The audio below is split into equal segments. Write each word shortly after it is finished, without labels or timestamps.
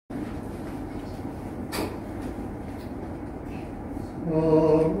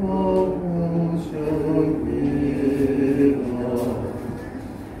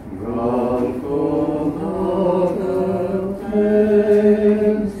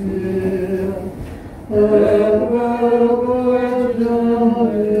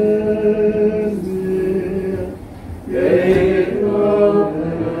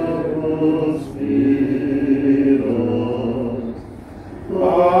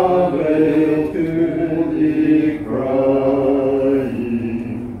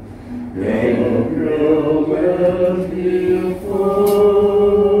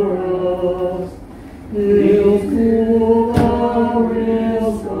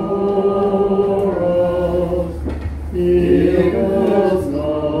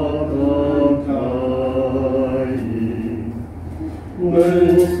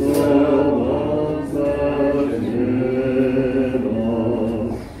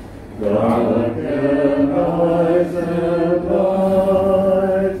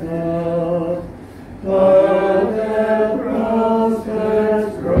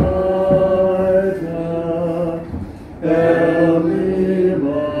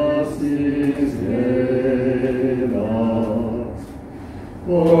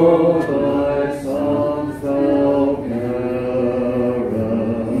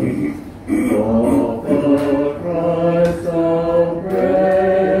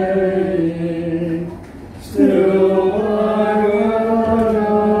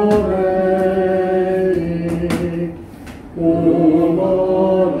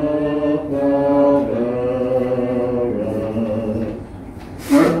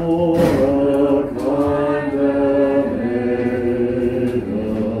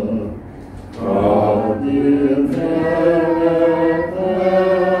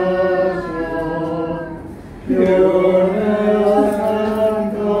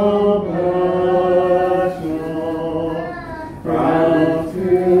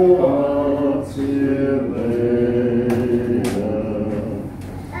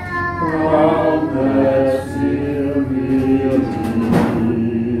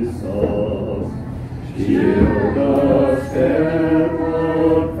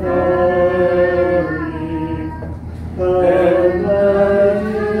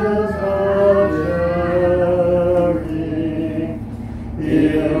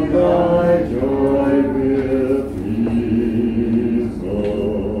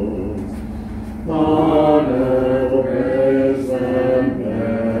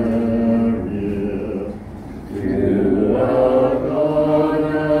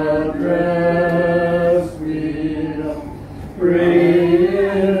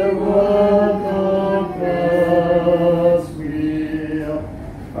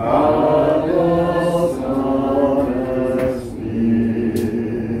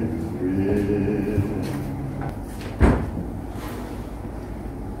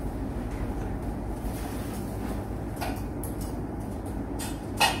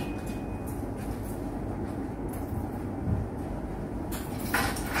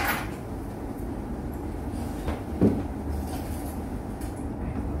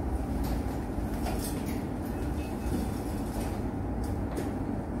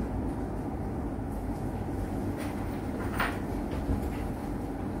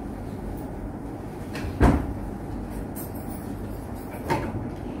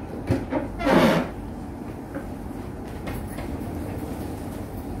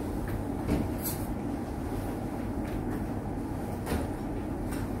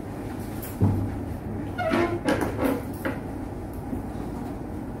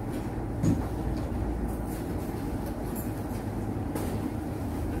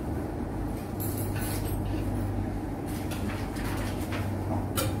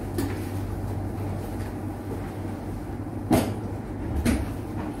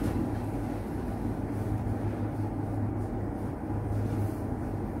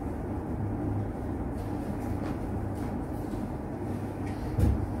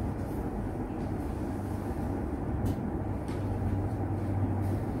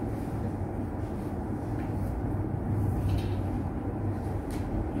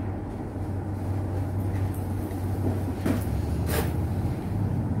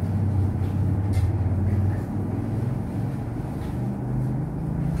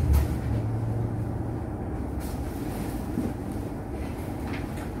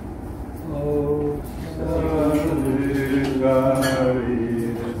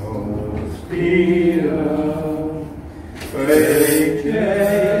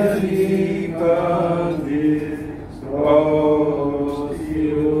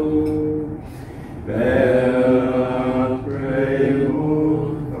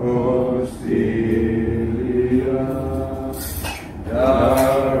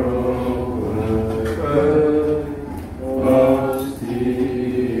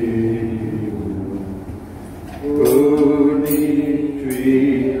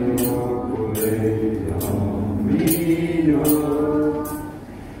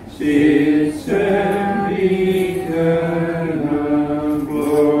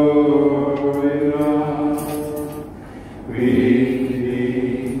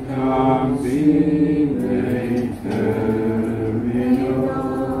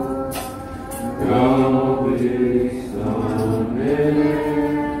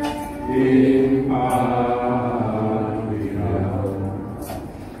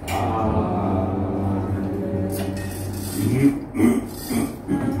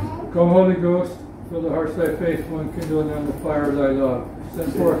Come, Holy Ghost, fill the hearts of thy faithful and kindle in them the fire of thy love.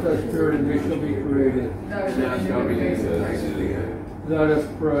 Send forth thy Spirit and they shall be created. Let us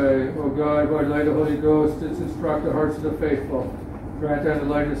pray. O God, by the light of the Holy Ghost, didst instruct the hearts of the faithful. Grant that in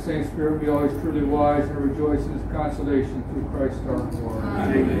the light of the same Spirit be always truly wise and rejoice in his consolation through Christ our Lord.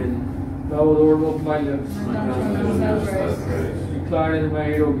 Amen. Thou, O Lord, open my lips. Incline in my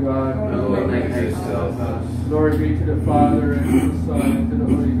aid, O God. Lord, make haste to help us. Glory be to the Father, and to the Son, and to the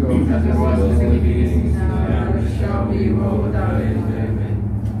Holy Ghost. As it was in the beginning, now and ever shall be, world without end. Amen.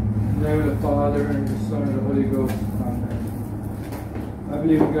 In the name of the Father, and of the Son, and of the Holy Ghost. Amen. I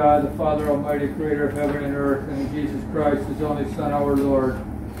believe in God, the Father Almighty, creator of heaven and earth, and in Jesus Christ, his only Son, our Lord,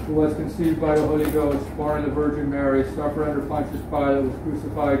 who was conceived by the Holy Ghost, born of the Virgin Mary, suffered under Pontius Pilate, was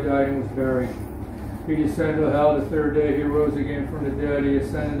crucified, died, and was buried. He descended to hell. The third day he rose again from the dead. He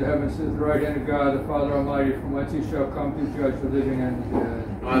ascended to heaven, sits at the right hand of God, the Father Almighty, from whence he shall come to judge the living and the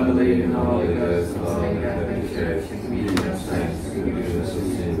dead. I believe in the Holy Ghost, the Holy Catholic Church, the communion of saints, the forgiveness of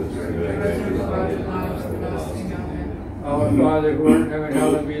sins, the resurrection of the body, and life everlasting. Amen. Our Father, who art in heaven,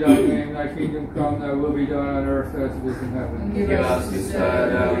 hallowed be thy name. Thy kingdom come, thy will be done on earth as it is in heaven. Give us this day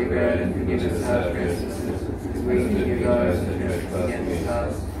our daily bread, and forgive us our trespasses, as we forgive those who trespass against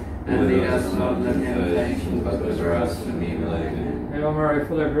us. And lead us not into temptation, but deliver us from evil. Amen. Hail Mary,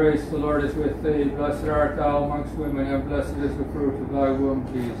 full of grace, the Lord is with thee. Blessed art thou amongst women, and blessed is the fruit of thy womb,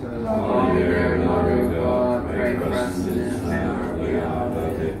 Jesus. Holy Mary, Mother of God, pray for us sinners now and at the hour of our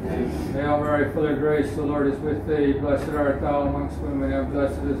death. Amen. Hail Mary, full of grace, the Lord is with thee. Blessed art thou amongst women, and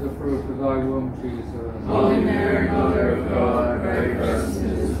blessed is the fruit of thy womb, Jesus. Holy Mary, Mother of God, pray for us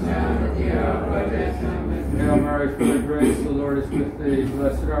sinners now and at the hour of our death. Amen. Hail Mary, full of grace, the Lord is with thee.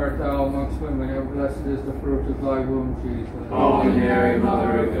 Blessed art thou amongst women, and blessed is the fruit of thy womb, Jesus. Holy Mary,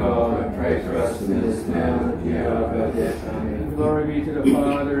 Mother of God, pray for us sinners now and at the hour of our death. Amen. Glory be to the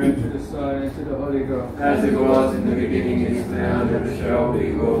Father, and to the Son, and to the Holy Ghost. As it was in the beginning, is now, and ever shall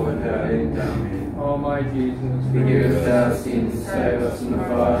be, world without end. Amen. O my Jesus, Forgive us our sins, save us from the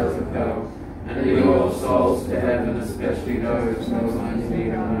fires of hell, and lead all souls to heaven, especially those most in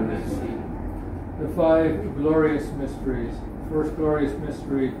need of mercy. the five glorious mysteries. First glorious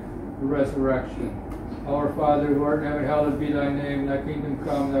mystery, the resurrection. Our Father, who art in heaven, hallowed be thy name. Thy kingdom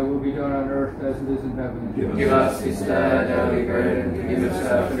come, thy will be done on earth as it is in heaven. Give us this day our daily bread, and forgive us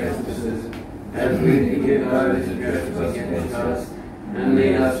our trespasses, as we forgive those who trespass against us. And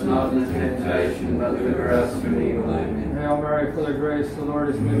lead us not into temptation, but deliver us from evil. Amen. Hail Mary, full of grace, the Lord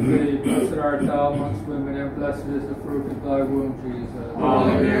is with thee. Blessed art thou amongst women, and blessed is the fruit of thy womb, Jesus.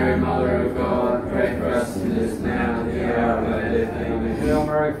 Holy Mary, Mother of God, pray for us sinners now and at the hour of our death. Amen. Hail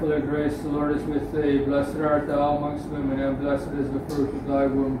Mary, full of grace, the Lord is with thee. Blessed art thou amongst women, and blessed is the fruit of thy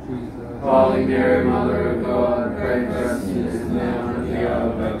womb, Jesus. Holy Mary, Mother of God, pray for us sinners now and at the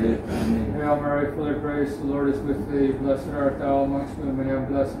hour of our death. Amen. Hail Mary, full of grace, the Lord is with thee. Blessed art thou amongst women, and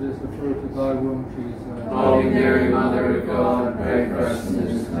blessed is the fruit of thy womb, Jesus. Holy Mary, Mother of God, pray for us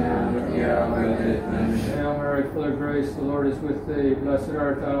sinners now and at the hour of our death. Amen. Hail Mary, full of grace, the Lord is with thee. Blessed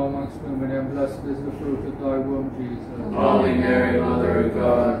art thou amongst women, and blessed is the fruit of thy womb, Jesus. Holy Mary, Mother of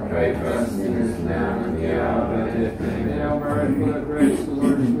God, pray for us sinners now and at the hour of our death. Amen. Hail Mary, full of grace, the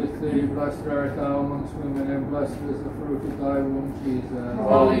Lord is with thee. Blessed art thou amongst women, and blessed is the fruit of thy womb, Jesus.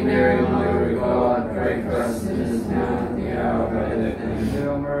 Holy Mary, Mother of God, pray for us sinners now and at the hour of our death. Amen.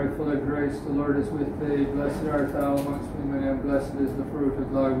 Hail Mary, full of grace, the Lord is with thee. Blessed art thou amongst women, and blessed is the fruit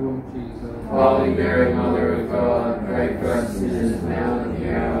of thy womb, Jesus. Holy Mary, Mother of God, pray for us sinners now and at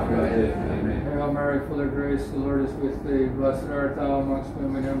the hour of our death. Amen. Hail Mary, full of grace, the Lord is with thee. Blessed art thou amongst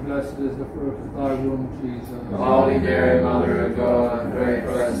women, and blessed is the fruit of thy womb, Jesus. Holy Mary, Mother of God, pray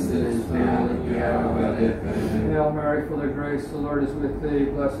for us sinners now and at the hour of our death. Amen. Hail Mary, full of grace, the Lord is with thee.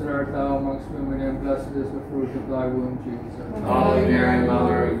 Blessed art thou amongst women, and blessed is the fruit of thy womb, Jesus. Holy Mary,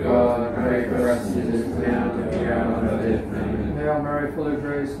 Mother of God, pray for us sinners now and at the hour of our death. Amen. Hail Mary, full of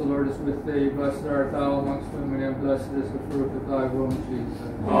grace, the Lord is with thee. Blessed art thou amongst women, and blessed is the fruit of thy womb, Jesus.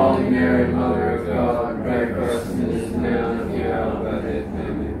 Holy Mary, Mother of God, pray for us sinners now and at the hour of our death.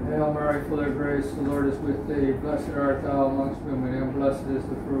 Amen. Hail Mary, full of grace, the Lord is with thee. Blessed art thou amongst women, and blessed is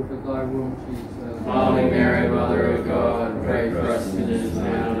the fruit of thy womb, Jesus. Holy Mary, Mother of God, pray for us sinners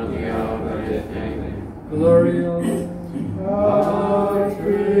now and at the hour of our death. Amen. Gloria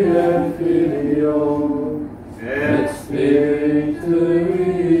Patri et Filio et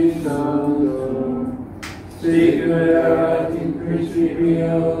Spiritui Sancto, sic erat in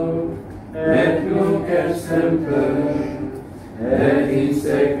principio et nunc et semper et in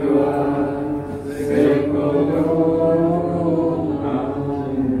saecula saeculorum.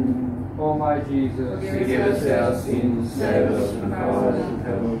 Amen. O my Jesus, Forgive us our sins, save us from the fires of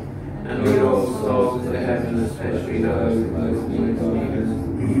hell, and lead all souls to heaven, especially those who most need us.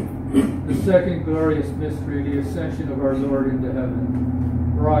 The second glorious mystery, the ascension of our Lord into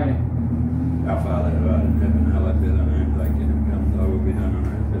heaven. Ryan. Our Father who art in heaven, hallowed be thy name. Thy kingdom come, thy will be done on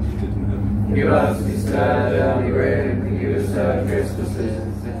earth as it is in heaven. Give us this day our daily bread, and forgive us our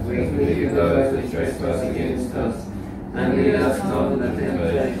trespasses, as we forgive those that trespass against us. And lead us not into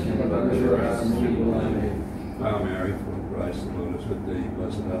temptation, but deliver us from evil. Amen. Hail Mary, full of grace, the Lord is with thee.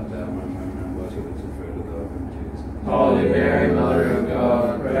 Blessed art thou among women, and blessed is the fruit of thy womb, Jesus. Holy Mary, Mother of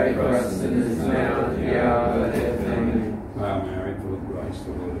God, pray for us sinners now and at the hour of our death. Amen. Hail Mary, full of grace,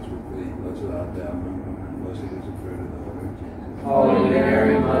 the Lord is with thee. Blessed art thou among women, and blessed is the fruit of thy womb, Jesus. Holy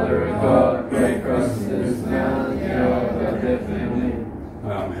Mary, Mother of God, pray for us sinners now and at the hour of our death. Amen.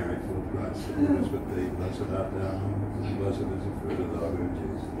 Hail Mary, full of grace, the Lord is with thee. Blessed art thou among women, and blessed is the fruit of thy womb,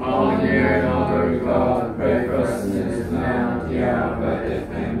 Jesus. Holy Mary, Mother of God, pray for us sinners now and at the hour of our death.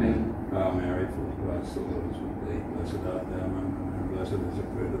 Amen. Hail Mary, full of grace, the Lord is with thee. Blessed art thou among women, and blessed is the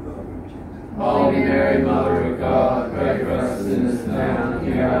fruit of thy womb, Jesus. Holy Mary, Mother of God, pray for us sinners now and at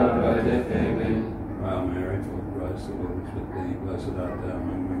the hour of our death. Amen. Hail Mary, full of grace, the Lord is with thee. Blessed art thou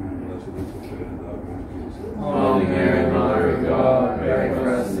among women, and blessed is the fruit of thy womb, Jesus. Holy Mary, Mother of God, pray for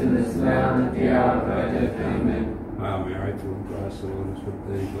us sinners now and at the hour of our death. Amen. Hail Mary, full of grace, the Lord is with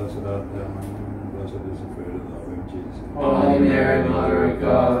thee. Blessed art thou among women, and blessed is the fruit of thy womb, Jesus. Holy Mary, Mother of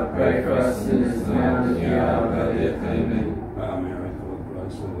God, pray for us sinners now and at the hour of our death. Amen. Hail Mary, full of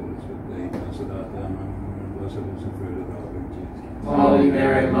grace, the Lord is with thee. Blessed art thou among women, and blessed is the fruit of thy womb, Jesus. Holy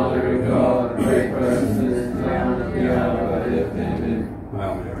Mary, Mother of God, pray for us sinners now and at the hour of our death. Amen.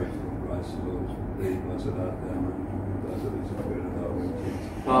 Hail Mary, full of grace, the Lord is with thee. Blessed art thou among women, and blessed is the fruit of thy womb, Jesus.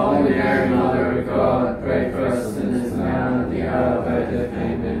 Holy Mary, Mother of God, pray for us sinners now and at the hour of our death.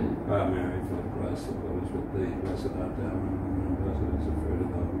 Amen. Hail Mary, full of grace, the Lord is with thee. Blessed art thou among women, and blessed is the fruit of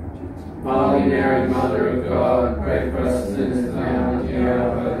thy womb, Jesus. Holy Mary, Mother of God, pray for us sinners now and at the hour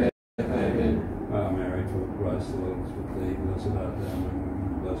of our death. Amen. Hail Mary, full of grace, the Lord is with thee. Blessed art thou among women,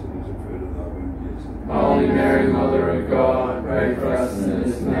 and blessed is the fruit of thy womb, Jesus. Holy Mary, Mother of God, pray for us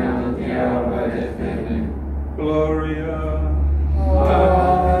sinners now and at the hour of our death. Amen. Gloria.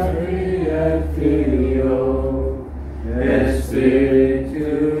 Patri et Filio et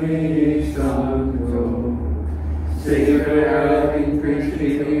Spiritui Sancto, sicut in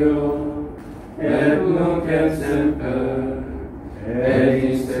principio et nunc et semper et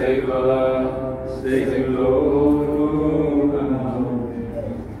in saecula saeculorum.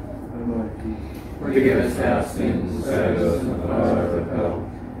 Amen. Forgive us our sins, save us from the fire of hell,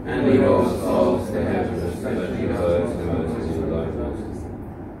 and lead all souls to heaven, especially those who most need thy mercy.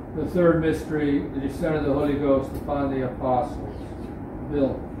 The third mystery, the descent of the Holy Ghost upon the apostles.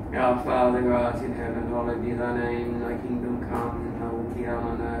 Bill. Our Father who art in heaven, hallowed be thy name. Thy kingdom come, thy will be done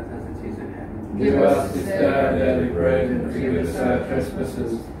on earth as it is in heaven. Give us this day our daily bread, and forgive us our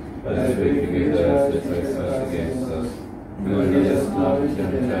trespasses, as we forgive those that trespass against us. And lead us not into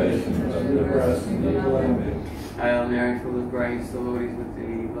temptation, but deliver us from evil. Amen. Hail Mary, full of grace, the Lord is with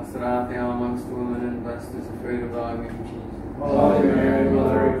thee. Blessed art thou amongst women, and blessed is the fruit of thy womb, Jesus. Holy Mary,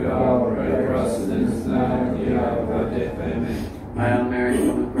 Mother of God, pray for us sinners now and at the hour of our death. Amen. Hail Mary,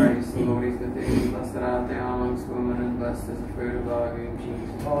 full of grace, the Lord is with thee. Blessed art thou amongst women, and blessed is the fruit of thy womb,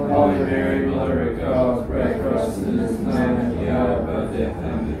 Jesus. Holy Mary, Mother of God, pray for us sinners now and at the hour of our death.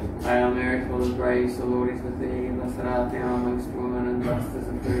 Amen. Hail Mary, full of grace, the Lord is with thee. Blessed art thou amongst women, and blessed is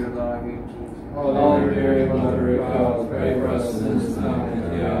the fruit of thy womb, Jesus. Holy Mary, Mother of God, pray for us sinners now and at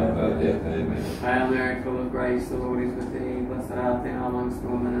the hour of our death. Amen. Hail Mary, full of grace, the Lord is with thee. Blessed art thou amongst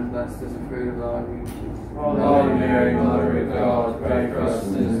women, and blessed is the fruit of thy womb, Jesus. Holy Mary, Mother of God, pray for us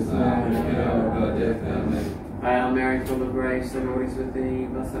sinners now and at the hour of our death. Amen. Hail Mary, full of grace, the Lord is with thee.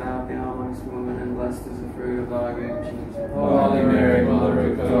 Blessed art thou amongst women, and blessed is the fruit of thy womb, Jesus. Holy Mary, Mother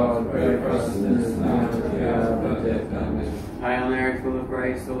of God, pray for us sinners now and at the hour of our death. Amen. Hail Mary, full of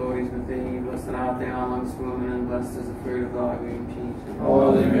grace, the Lord is with thee. Blessed art thou amongst women, and blessed is the fruit of thy womb, Jesus.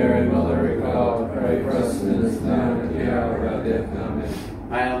 Holy Mary, Mother of God, pray for us sinners now and at the hour of our death. Amen.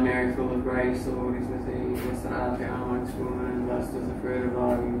 Hail Mary, full of grace, the Lord is with thee. Blessed art thou amongst women, and blessed is the fruit of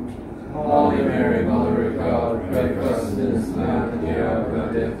thy womb, Jesus. Holy Mary, Mother of God, pray for us sinners now and at the hour of our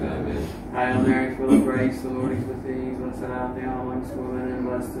death. Amen. Hail Mary, full of grace, the Lord is with thee. Blessed art thou amongst women, and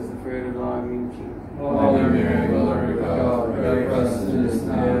blessed is the fruit of thy womb, Jesus. Holy Mary, Mother of God, pray for us sinners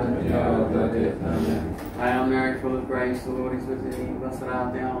now and at the hour of our death. Amen. Hail Mary, full of grace, the Lord is with thee. Blessed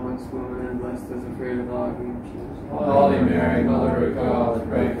art thou amongst women, and blessed is the fruit of thy womb, Jesus. Holy Mary, Mother of God,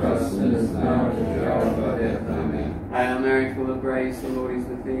 pray for us sinners now and at the hour of our death. Amen. Hail Mary, full of grace, the Lord is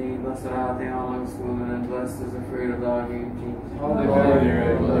with thee. Blessed art thou amongst women, and blessed is the fruit of thy womb, Jesus. Holy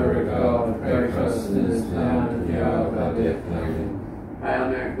Mary, Mother of God, pray for us sinners now and at the hour of our death. Amen. Hail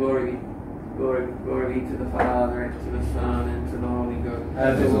Mary, glory be to the Father, and to the Son, and to the Holy Ghost.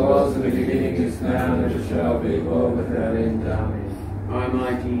 As it was in the beginning, is now, and ever shall be, world without end. Amen. O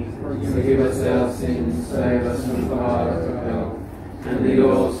my Jesus, Forgive us our sins, save us from the fire of hell, and lead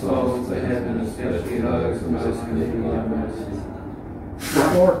all souls to heaven, especially those most in need of mercy. The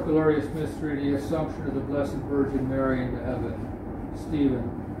fourth glorious mystery, the Assumption of the Blessed Virgin Mary into heaven.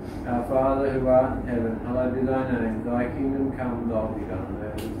 Stephen. Our Father who art in heaven, hallowed be thy name. Thy kingdom come, thy will be done on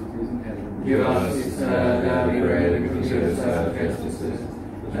earth as it is in heaven. give us this day our daily bread, and forgive us our trespasses,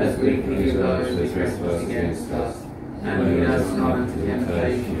 as we forgive those who trespass against us. And lead us not into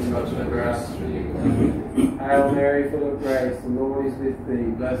temptation, but deliver us from evil. Hail Mary, full of grace, the Lord is with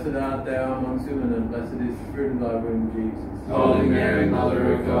thee. Blessed art thou amongst women, and blessed is the fruit of thy womb, Jesus. Holy Mary,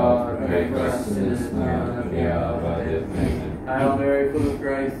 Mother of God, pray for us sinners now and at the hour of our death. Amen. Hail Mary, full of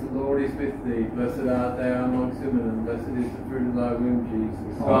grace, the Lord is with thee. Blessed art thou amongst women, and blessed is the fruit of thy womb,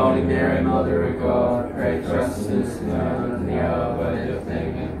 Jesus. Holy Mary, Mother of God, pray for us sinners now and at the hour of our death.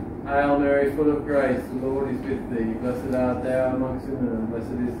 Amen. Hail Mary, full of grace, the Lord is with thee. Blessed art thou amongst women, and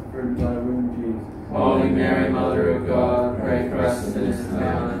blessed is the fruit of thy womb, Jesus. Holy Mary, Mother of God, pray for us sinners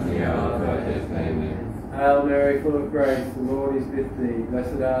now and at the hour of our death. Amen. Hail Mary, full of grace, the Lord is with thee.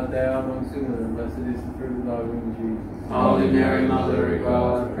 Blessed art thou amongst women, and blessed is the fruit of thy womb, Jesus. Holy Mary, Mother of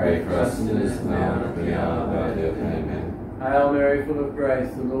God, pray for us sinners now and at the hour of our death. Amen. Hail Mary, full of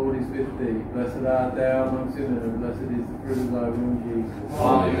grace, the Lord is with thee. Blessed art thou amongst women, and blessed is the fruit of thy womb, Jesus.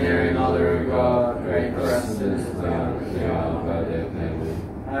 Holy Mary, Mother of God, pray for us sinners now and at the hour of our death.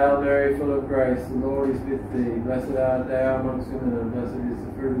 Amen. Hail Mary, full of grace, the Lord is with thee. Blessed art thou amongst women, and blessed is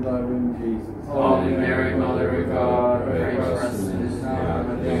the fruit of thy womb, Jesus. Holy Mary, Mother of God, pray for us sinners now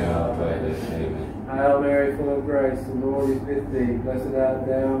and at the hour of our death. Amen. Hail Mary, full of grace, the Lord is with thee. Blessed art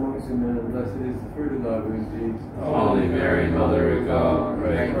thou amongst women, and blessed is the fruit of thy womb, Jesus. Holy Mary, Mother of God,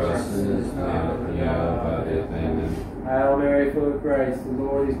 pray for us sinners now and at the hour of our death. Amen. Hail Mary, full of grace, the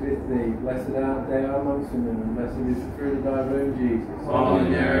Lord is with thee. Blessed art thou amongst women, and blessed is the fruit of thy womb, Jesus. Holy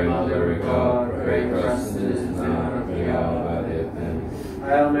Mary, Mother of God, pray for us sinners now and at the hour of our death. Amen.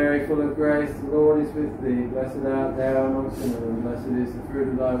 Hail Mary, full of grace, the Lord is with thee. Blessed art thou amongst women, and blessed is the fruit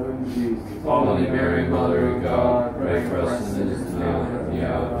of thy womb, Jesus. Holy Mary, Mother of God, pray for us sinners now and at the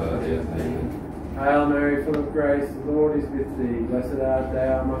hour of our death. Amen. Hail Mary, full of grace, the Lord is with thee. Blessed art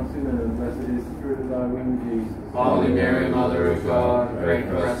thou amongst women, and blessed is the fruit of thy womb, Jesus. Holy Mary, Mother of God, pray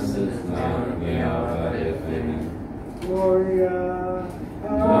for us sinners now and at the hour of our death. Amen. Gloria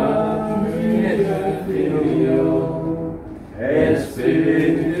Patri Filio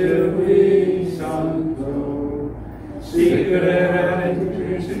Spiritui Sancto, sicut erat in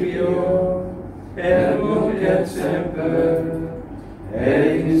principio, et nunc et semper, et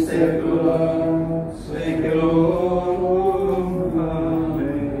in saecula saeculorum.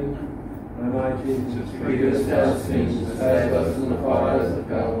 Amen. O my Jesus, Forgive us our sins, save us from the fires of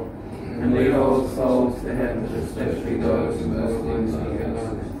hell, and lead all souls to heaven, especially those who most need thy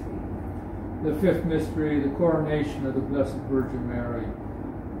mercy. The fifth mystery, the coronation of the Blessed Virgin Mary.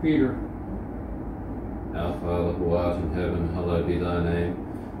 Peter. Our Father who art in heaven, hallowed be thy name.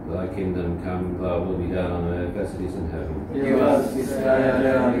 Thy kingdom come, thy will be done on earth as it is in heaven. Give us this day our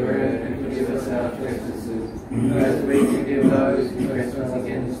daily bread, and forgive us our trespasses, as we forgive those who trespass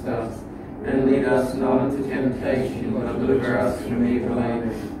against us. And lead us not into temptation, but deliver us from evil.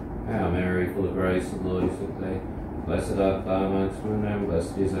 Amen. Hail Mary, full of grace, the Lord is with thee. Blessed art thou amongst women, and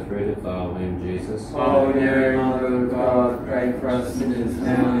blessed is the fruit of thy womb, Jesus. Holy Mary, Mother of God, pray for us sinners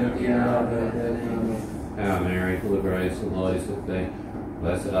now and at the hour of our death. Amen. Hail Mary, full of grace, the Lord is with thee.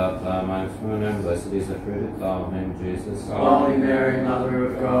 Blessed art thou amongst women, and blessed is the fruit of thy womb, Jesus. Holy Mary, Mother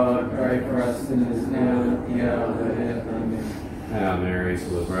of God, pray for us sinners now and at the hour of our death. Amen. Hail Mary,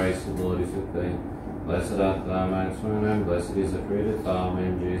 full of grace, the Lord is with thee. Blessed art thou amongst women, and blessed is the fruit of thy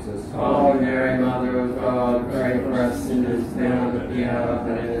womb, Jesus. Holy Mary, Mother of God, pray for us sinners now and at the hour of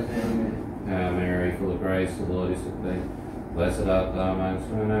our death. Amen. Hail Mary, full of grace, the Lord is with thee. Blessed art thou amongst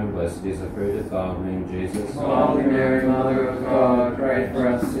women, and blessed is the fruit of thy womb, Jesus. Holy Mary, Mother of God, pray for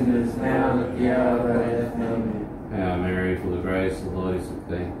us sinners now and at the hour of our death. Amen. Hail Mary, full of grace, the Lord is with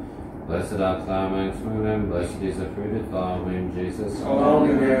thee. Blessed art thou amongst women, and blessed is the fruit of thy womb, Jesus.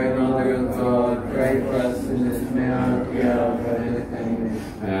 Holy Mary, Mother of God, pray for us sinners now and at the hour of our death.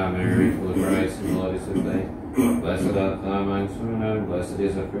 Amen. Hail Mary, full of grace, the Lord is with thee. Blessed art thou amongst women, and blessed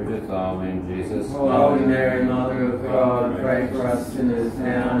is the fruit of thy womb, Jesus. Holy Mary, Mother of God, pray for us sinners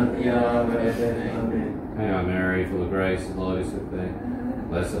now and at the hour of our death. Amen. Hail Mary, full of grace, the Lord is with thee.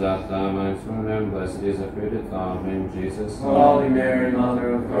 Blessed art thou amongst women, and blessed is the fruit of thy womb, Jesus. Holy Mary,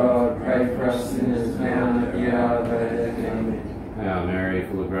 Mother of God, pray for us sinners now and at the hour of our death. Amen. Hail Mary,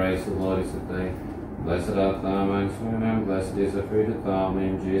 full of grace, the Lord is with thee. Blessed art thou amongst women, and blessed is the fruit of thy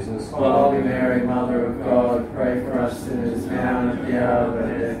womb, Jesus. Holy Mary, Mother of God, pray for us sinners now and at the hour of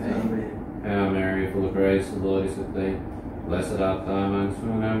our death. Amen. Hail Mary, full of grace, the Lord is with thee. Blessed art thou amongst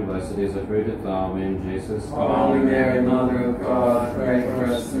women, and blessed is the fruit of thy womb, Jesus. Holy Mary, Mother of God, pray for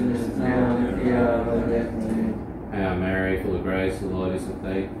us sinners now and at the hour of our death. Amen. Hail Mary, full of grace, the Lord is with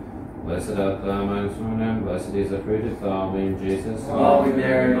thee. Blessed art thou amongst women, and blessed is the fruit of thy womb, Jesus. Holy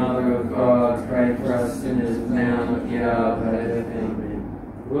Mary, Mother of God, pray for us sinners now and at the hour of our death. Amen.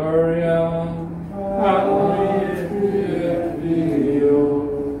 Gloria,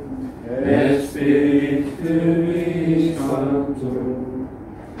 Espíritu Santo,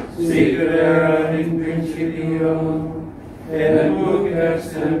 Sic in principio, et nunc et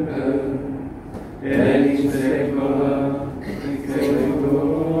semper, et in saecula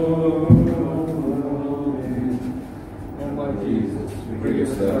saeculorum. Amen. O my Jesus, forgive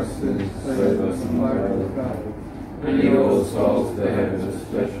us our sins, save us from the fire of God. And lead all souls to heaven,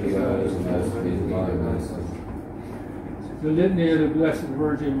 especially those in most need of thy mercy. The Litany of the Blessed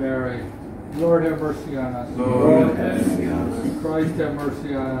Virgin Mary. Lord, have mercy on us. Lord, have mercy on us. Christ, have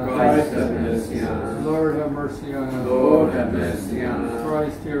mercy on us. Christ, have mercy on us. Lord, have mercy on us. Lord, have mercy on us.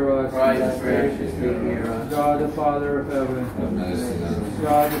 Christ, hear us. Christ, graciously hear us. God, the Father of heaven. Have mercy on us.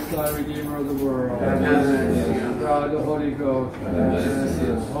 God, the Son, Redeemer of the world. Have mercy on us. God, the Holy Ghost. Have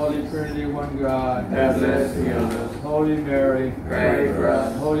mercy on us. Holy Trinity, one God. Have mercy on us. Holy Mary. Pray for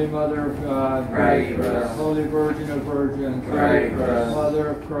us. Holy Mother of God. Pray for us. Holy Virgin of Virgins. Pray for us. Mother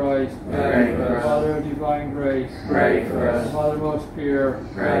of Christ. Pray for us. Mother of divine grace. Pray for us. Mother most pure.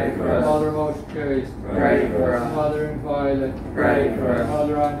 Pray for us. Mother most chaste. Pray for us. Mother inviolate. Pray for us.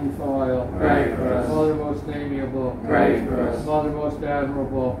 Mother undefiled. Pray for us. Mother most amiable. Pray for us. Mother most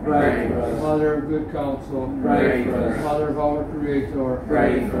admirable. Pray for us. Mother of good counsel. Pray for us. Mother of our Creator.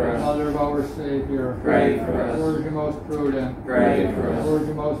 Pray for us. Mother of our Savior. Pray for us. Virgin most prudent. Pray for us.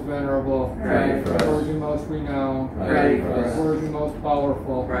 Virgin most venerable. Pray for us. Virgin most renowned. Pray for us. Virgin most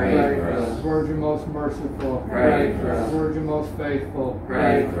powerful. Pray for us. Virgin most merciful. Pray for us. Virgin most faithful.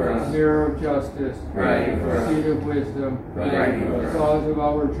 Pray for us. Mirror of justice. Pray for us. Seat of wisdom. Pray for us. Cause of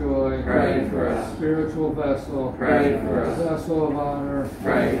our joy. Pray for us. Spiritual vessel. Pray for us. Vessel of honor.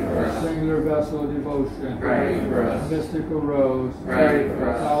 Pray for us. Singular vessel of devotion. Pray for us. Mystical rose. Pray for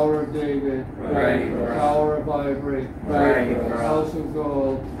us. Tower of David. Pray for us. Tower of ivory. Pray for us. House of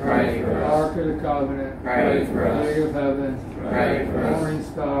gold. Pray for us. Ark of the covenant. Pray for us. Gate of heaven. Pray for us. Morning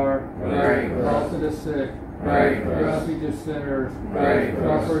star. Pray for us. Health of the sick. Pray for us. Refuge of sinners. Pray for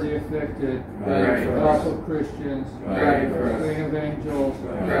us. Comfort the afflicted. Pray for Help us. of Christians. Pray for us. Queen of angels.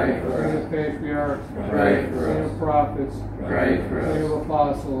 Pray for Queen us. of patriarchs. Pray for Queen us. of prophets. Pray for Queen of us.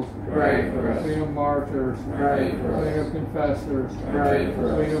 apostles. Pray for us. Queen of martyrs. Pray for Queen us. of confessors. Pray for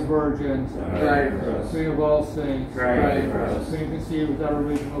us. Queen of virgins. Pray for us. Queen of all saints. Pray for us. Queen conceived without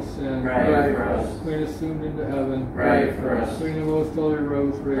original sin. Pray for us. Queen assumed into heaven. Pray for us. Queen of most holy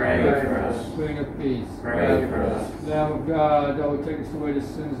rosary. Pray for us. Queen of peace. Pray for us. Lamb of God, thou would take us away the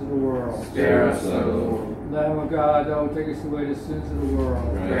sins of the world. Spare us, O Lord. Lamb of God, thou would take us away the sins of the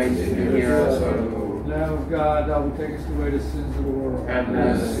world. Graciously hear us, O Lord. Lamb of God, thou would take us away the sins of the world. Have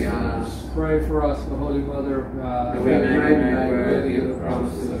mercy on us. Pray for us, the Holy Mother of God. That we may be made worthy of the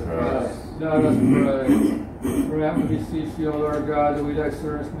promises of Christ. Let us pray. Grant, we beseech thee, O Lord God, that we thy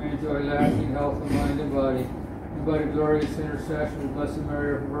servants may enjoy lasting health of mind and body. And by the glorious intercession of Blessed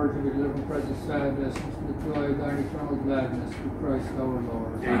Mary, our Virgin, we deliver from present sadness and from the joy of thine eternal gladness through Christ our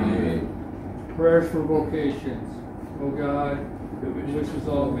Lord. Amen. Prayers for vocations. O God, who wishes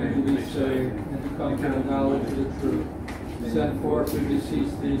all men to be saved and to come to the knowledge of the truth, send forth, we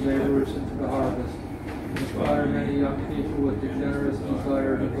beseech thee, laborers into the harvest. Inspire many young people with the generous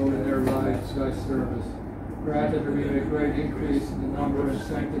desire to devote their lives to thy service. Grant that there be a great increase in the number and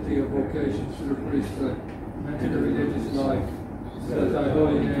sanctity of vocations to the priesthood and to the religious life, so that thy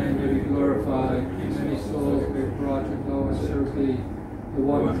holy name may be glorified, and many souls may be brought to know and serve thee, the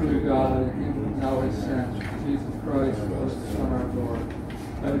one true God, and him whom thou hast sent, Jesus Christ, the Son our Lord.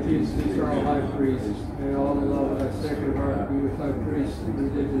 O Jesus, eternal high priest, may all the love of thy sacred heart be with thy priests and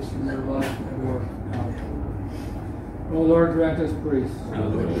religious in their life and work. Amen. O Lord, grant us priests. O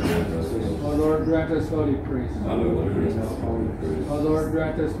Lord, grant us holy priests. O Lord,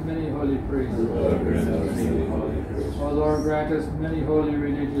 grant us many holy priests. O Lord, grant us many holy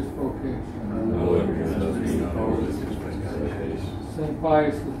religious vocations. St.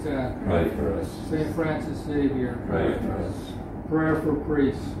 Pius X, Pray for us. St. Francis Xavier, Pray for us. prayer for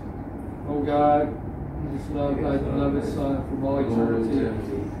priests. O God, who has loved thy beloved Son from all eternity,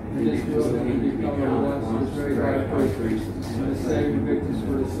 and this will that he become at once the very high priest, and the saving victims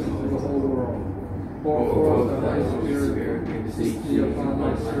for the sins of the whole world. Pour forth the Holy Spirit, we beseech thee upon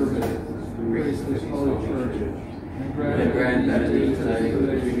thy servant, the priests of this holy church, and grant that in each day of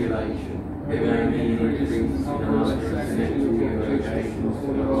tribulation, they may be increased in knowledge and sanctity of vocation to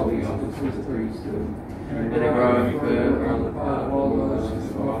the holy office of the priesthood, and a growing fervor on the part of all those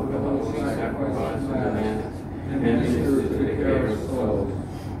who offer the holy sacrifice of the Lamb, and minister to the care of souls.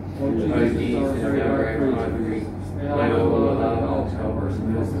 O Jesus, our very high priest, may all allow helpers and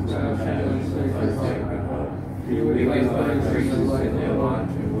help us and thy sacred heart. Be with thy priests in their life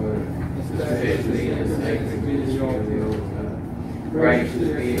and word, especially in the sacred ministry of the altar.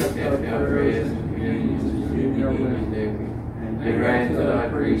 Graciously accept our prayers and communions as you in their and grant to thy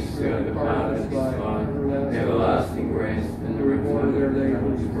priests who have departed this life everlasting rest and the reward of their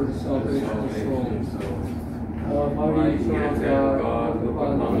labors for the salvation of souls. Almighty eternal God, look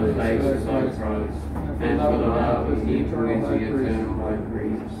upon the face of thy Christ, and for the love of the eternal high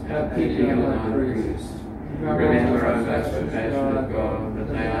priest, have pity on thy priests. Remember our best compassion of God, that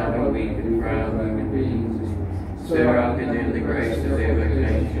they are weak and proud human beings. Stir up in them the grace of their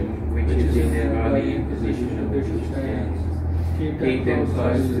vocation, which is in them by the imposition of bishops' hands. Keep them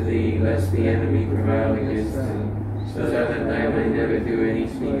close to thee, lest the enemy prevail against them, so that they may never do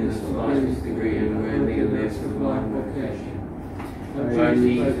anything in the slightest degree unworthy of their sublime vocation. O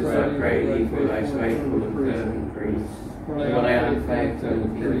Jesus, I pray thee for thy faithful and fervent priests, for thy unfaithful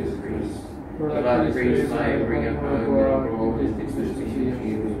and fearless priests, for thy priests may bring upon your glorious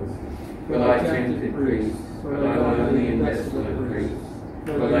dispositions, for thy tempted priests, for thy lonely and desolate priests,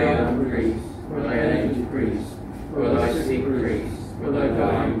 for thy young priests, for thy aged priests, for thy sick priests, for thy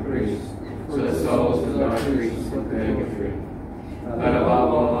dying priests, for the souls of thy priests of purgatory. But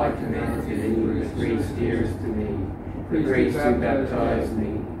above all I commend to thee the priests dearest to me, the priests who baptize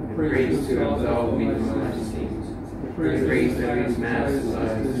me, the priests who absolve me from my sins, the priests of whose masses I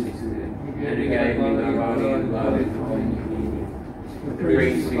assisted, and who gave me the body and blood in holy communion, the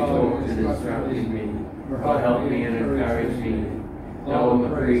priests who taught and instructed me, or helped me and encouraged me, all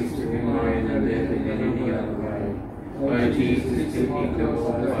the priests to whom I am indebted in any other way. O Jesus, keep me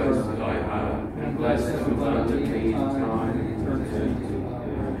all close to thy heart, and bless them abundantly in time and eternity.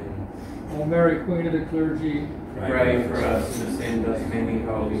 Amen. O Mary, Queen of the clergy, pray for us and send us many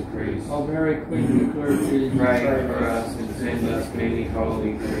holy priests. O Mary, Queen of the clergy, pray for us and send us many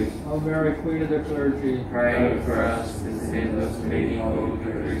holy priests. O Mary, Queen of the clergy, pray for us and send us many holy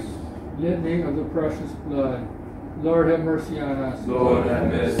priests. Litany of the precious blood. Lord, have mercy on us. Lord, have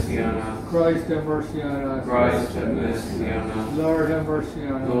mercy on us. Christ, have mercy on us. Christ, have mercy on us. Lord, have mercy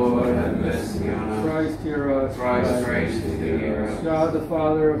on us. Lord, have mercy on us. Christ, hear us. Christ, graciously hear us. God, the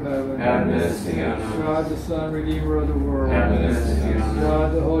Father of heaven, have mercy on us. God, the Son, Redeemer of the world, have mercy on us.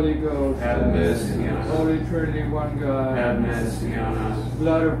 God, the Holy Ghost, have mercy on us. Holy Trinity, one God, have mercy on us.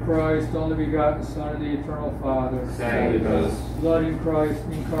 Blood of Christ, only begotten Son of the eternal Father, save us. Blood in Christ,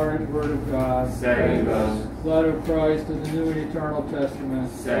 incarnate Word of God, save us. Blood of Christ of the New and Eternal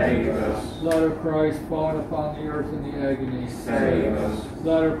Testament, save us. Blood of Christ fallen upon the earth in the agony, save us.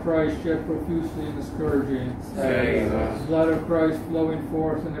 Blood of Christ shed profusely in the scourging, save us. Blood of Christ flowing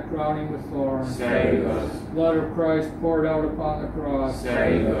forth in the crowning with thorns, save us. Blood of Christ poured out upon the cross,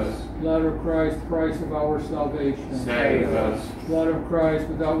 save us. Blood of Christ, price of our salvation, save us. Blood of Christ,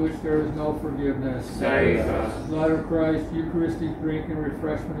 without which there is no forgiveness, save us. Blood of Christ, Eucharistic drink and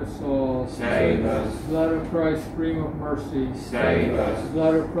refreshment of souls, save us. Blood of Christ, stream of mercy, save us.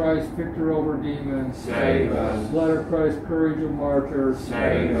 Blood of Christ, victor over demons, save us. Blood of Christ, courage of martyrs,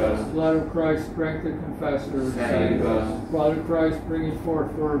 save us. Blood of Christ, strength of confessors, save us. Blood of Christ, bringing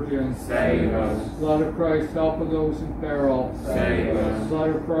forth virgins, save us. Blood of Christ, help of those in peril, save us.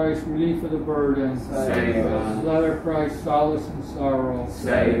 Blood of Christ, relief of the burden, save us. Blood of Christ, solace in sorrow,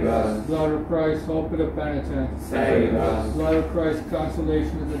 save us. Blood of Christ, hope of the penitent, save us. Blood of Christ,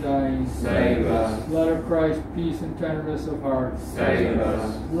 consolation of the dying, save us. Blood of Christ, peace and tenderness of heart, save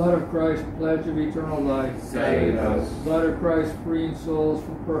us. Blood of Christ, pledge of eternal life, save us. Blood of Christ, freeing souls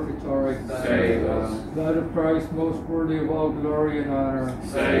from purgatory, save us. Blood of Christ, most worthy of all glory and honor,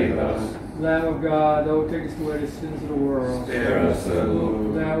 save us. Lamb of God, thou takest away the sins of the world. Spare us, O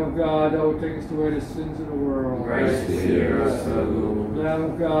Lord. Lamb of God, thou takest away the sins of the world. Grace to hear us, O Lord. Lamb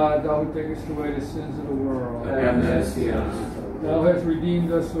of God, thou takest away the sins of the world. Have mercy on us. Thou hast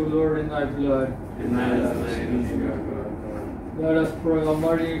redeemed us, O Lord, in thy blood. In thy name, Let us pray.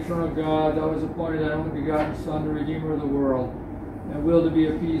 Almighty and eternal God, thou hast appointed thy only begotten Son, the Redeemer of the world. and will to be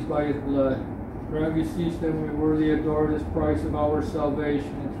appeased by his blood. Grant we cease them, we worthy adore this price of our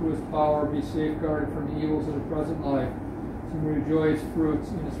salvation, and through his power be safeguarded from the evils of the present life, to enjoy its fruits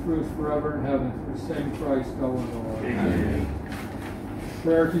in its fruits forever in heaven, through the same Christ our Lord. Amen.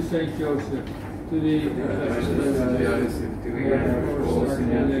 Prayer to Saint Joseph. To thee, Joseph, to we have force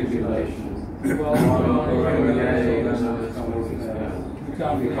in our tribulations. well,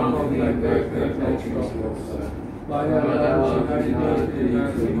 we contemplate both their virtues also. by that thou art united to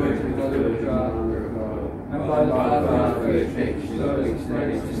the Virgin Mother of God, and by the Father who affects you,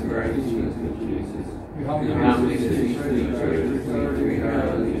 extends his grace in Jesus. we We humbly humbly beseech beseech thee, Church, to be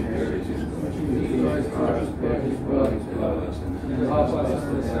heard in heritage of Jesus Christ, by his blood, and to help us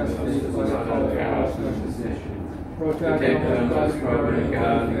in necessities by the power of our intercession. protect us from the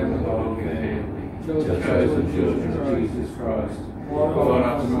God and the whole family, the chosen children of Jesus Christ. Lord,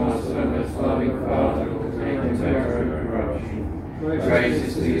 our Master, most loving Father, and terror and corruption.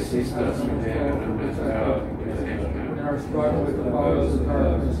 Graciously assist us from heaven and with our In our struggle with the powers of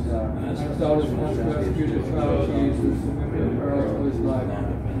darkness, and thou hast once rescued the child Jesus, and we perils of his life.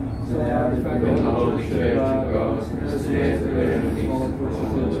 So now defend in the the Holy Church of God, and as snares of enemies and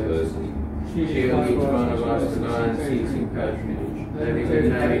shield each one of us in our unceasing patronage, that we may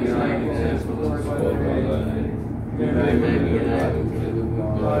be an example of thy name. We may be enabled to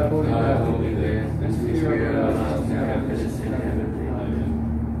live with thy holy there, and secure our lasting happiness in heaven.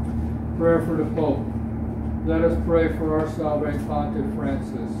 Amen. Prayer for the Pope. Let us pray for our sovereign Pontiff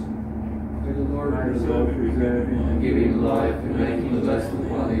Francis. May the Lord preserve him. Give him life and make him blessed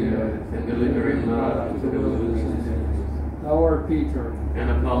upon the earth, and deliver him not to the wilderness. Thou art Peter. And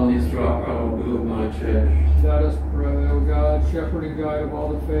upon this rock I will build my church. Let us pray, O God, shepherd and guide of all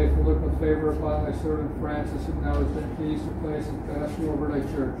the faithful, look with favor upon thy servant Francis, whom thou hast been pleased to place as pastor over thy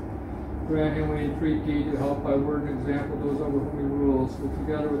church. Grant him, we entreat thee, to help by word and example those over whom he rules, that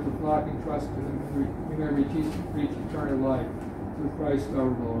together with the flock entrusted to him, we may reach eternal life. Through Christ our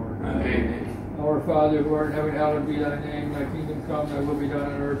Lord. Amen. Our Father, who art in heaven, hallowed be thy name. Thy kingdom come, thy will be done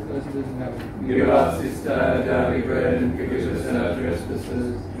on earth as it is in heaven. Give us this day our daily bread, and forgive us our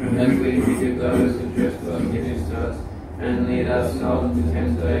trespasses, as we forgive those who trespass against us. And lead us not into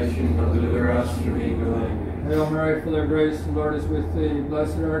temptation, but deliver us from evil. Amen. Hail Mary, full of grace, the Lord is with thee.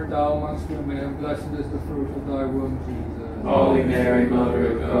 Blessed art thou amongst women, and blessed is the fruit of thy womb, Jesus. Holy Mary,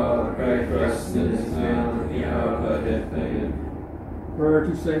 Mother of God, pray for us sinners now and at the hour of our death. Amen. Prayer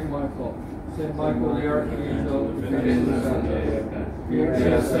to Saint Michael. Saint Michael, the archangel, defend us in Be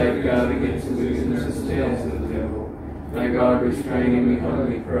our safeguard against the wickedness and snares of the devil. May God restrain him, we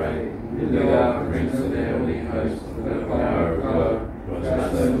humbly pray. Deliver our Prince of the heavenly host, by the power of God,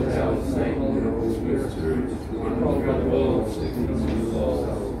 cast out the hell, Satan, and all spirits, one throughout the world, sickness and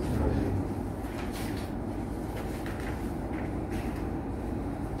souls.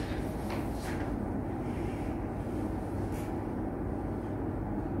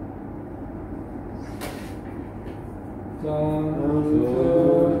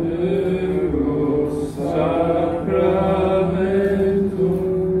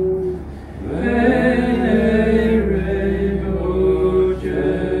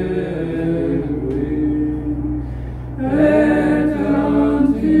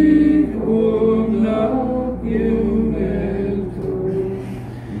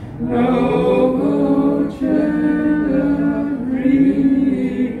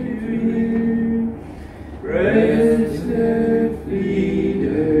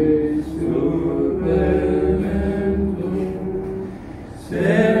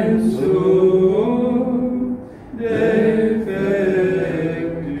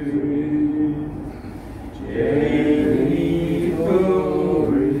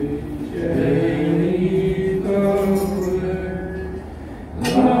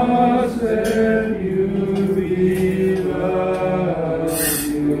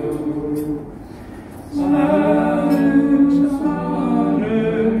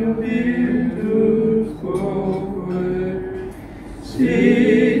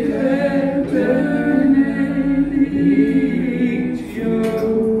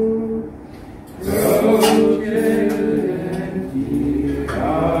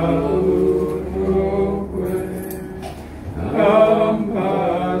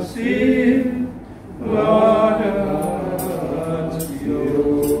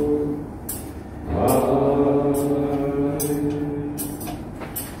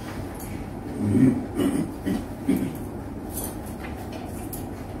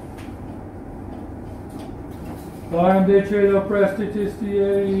 Decreto prestitis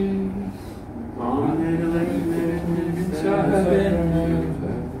dies.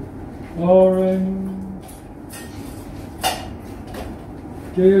 Oremus.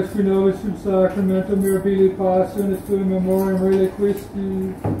 Deus qui nobis sub sacramentum mirabili passion et tui memoriam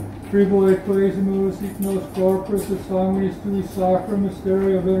reliquisti, tribo et quasimus hic nos corpus et sanguinis tui sacra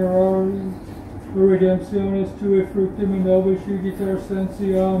mysterio venerari, redemptionis tui fructum in nobis juditer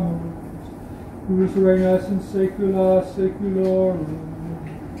sentiamus, whose regnas in saecula saeculorum.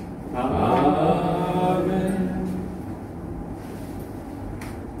 Amen.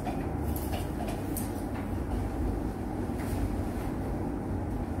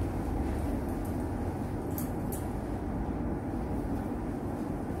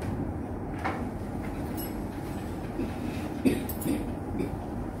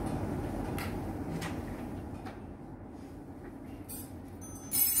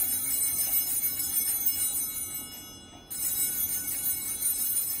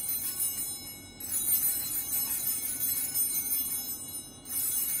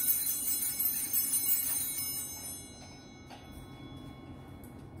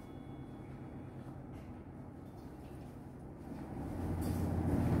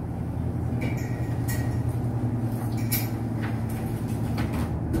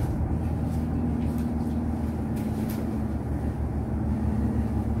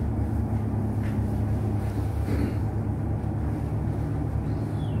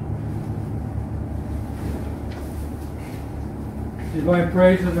 Divine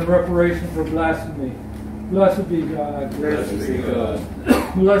praises and reparation for blasphemy. Blessed be God. Blessed be God.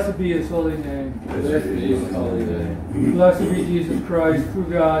 Blessed be His holy name. Blessed be His holy name. Blessed be Jesus Christ, true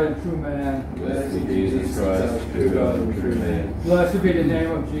God and true man. Blessed be Jesus Christ, true God and true man. Blessed be the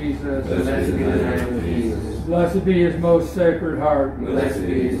name of Jesus. Blessed be the name of Jesus. Blessed be His most sacred heart. Blessed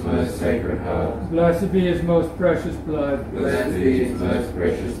be His most sacred heart. Blessed be His most precious blood. Blessed be His most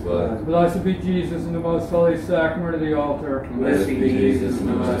precious blood. Blessed be Jesus in the most holy sacrament of the altar. Blessed be Jesus in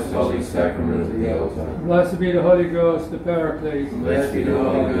the most holy sacrament of the altar. Blessed be the Holy Ghost, the Paraclete. Blessed be the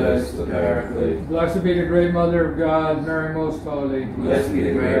Holy Ghost, the Paraclete. Blessed be the great Mother of God, Mary most holy. Blessed be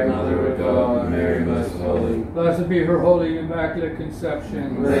the great Mother of God, Mary most holy. Blessed be her holy immaculate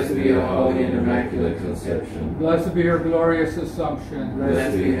conception. Blessed be her holy and immaculate conception. Blessed be her glorious assumption.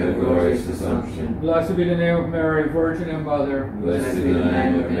 Blessed be her glorious assumption. Blessed be the name of Mary, Virgin and Mother. Blessed be the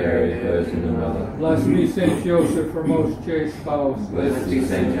name of Mary, Virgin and Mother. Blessed be Saint Joseph, her most chaste spouse. Blessed be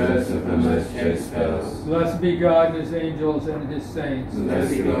Saint Joseph, her most chaste spouse. Blessed be God and His angels and His saints.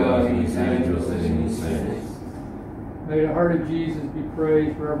 Blessed be God and His angels and His saints. May the heart of Jesus be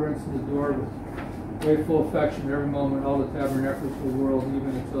praised, reverenced, and adored with grateful affection every moment, all the tabernacles of the world, even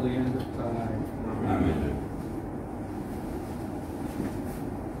until the end of time. Amen.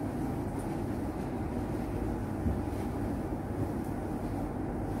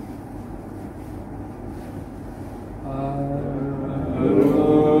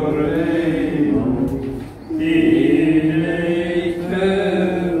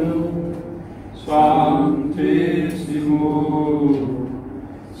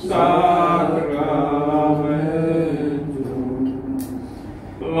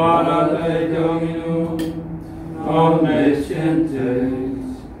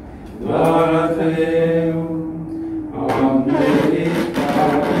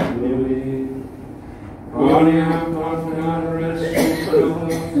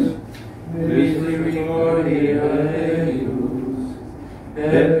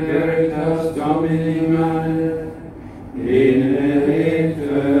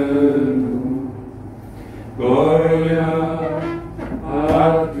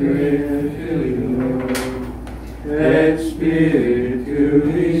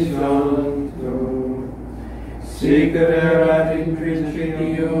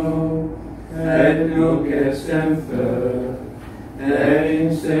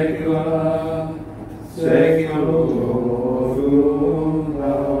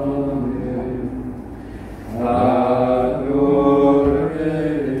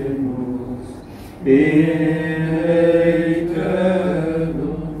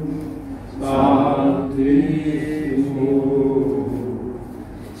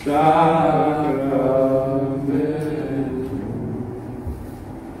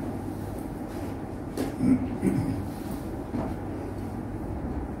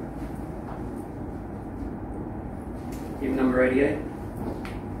 Hymn number 88.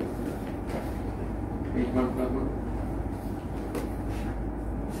 Page 151.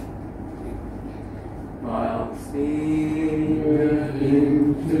 While singing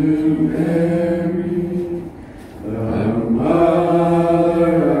to Mary, the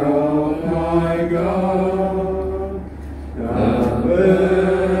Mother of my God, the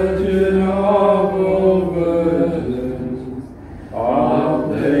Virgin of all virgins, of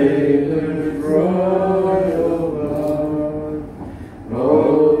David's royal blood,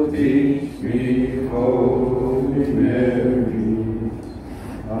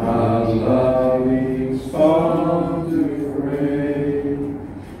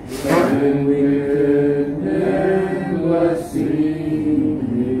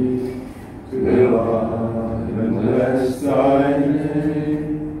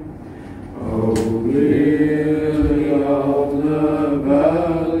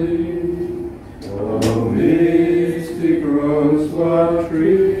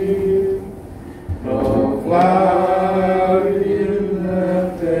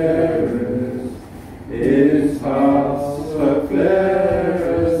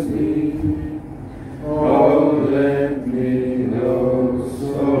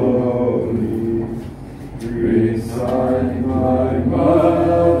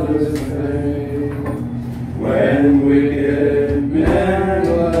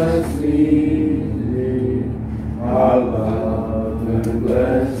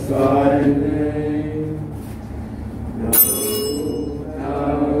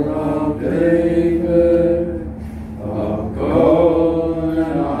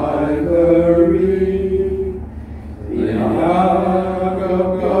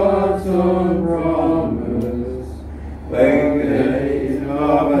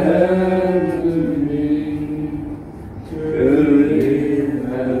 am to me, to live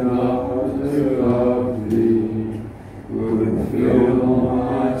and not to love thee, would fill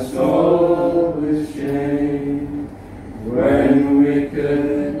my soul with shame, when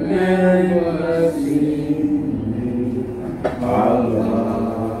wicked men blaspheme thee. I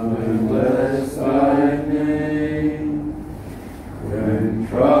love and bless thy name, when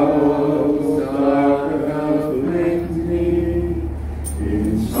troubles dark afflict me,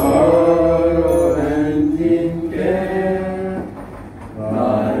 in sorrow and in care,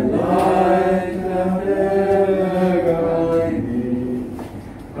 thy light hath ever guided me,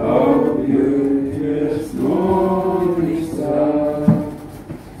 O beauteous morning star.